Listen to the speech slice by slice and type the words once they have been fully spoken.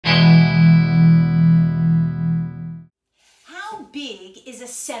big is a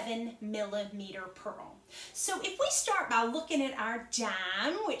 7mm pearl? So if we start by looking at our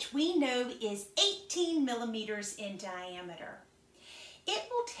dime, which we know is 18mm in diameter, it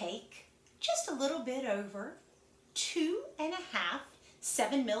will take just a little bit over 2.5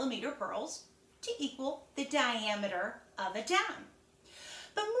 7mm pearls to equal the diameter of a dime.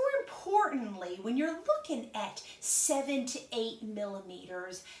 But more importantly, when you're looking at 7 to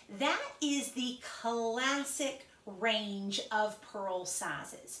 8mm, that is the classic range of pearl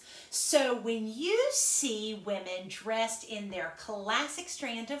sizes. So when you see women dressed in their classic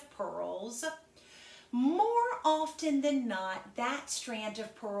strand of pearls, more often than not, that strand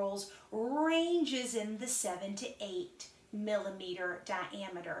of pearls ranges in the 7 to 8mm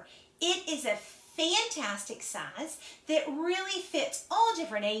diameter. It is a fantastic size that really fits all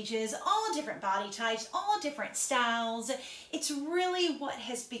different ages, all different body types, all different styles. It's really what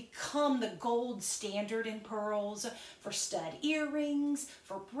has become the gold standard in pearls for stud earrings,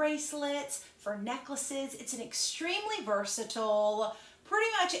 for bracelets, for necklaces. It's an extremely versatile,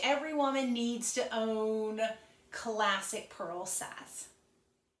 pretty much every woman needs to own classic pearl size.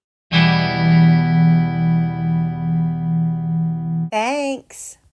 Thanks.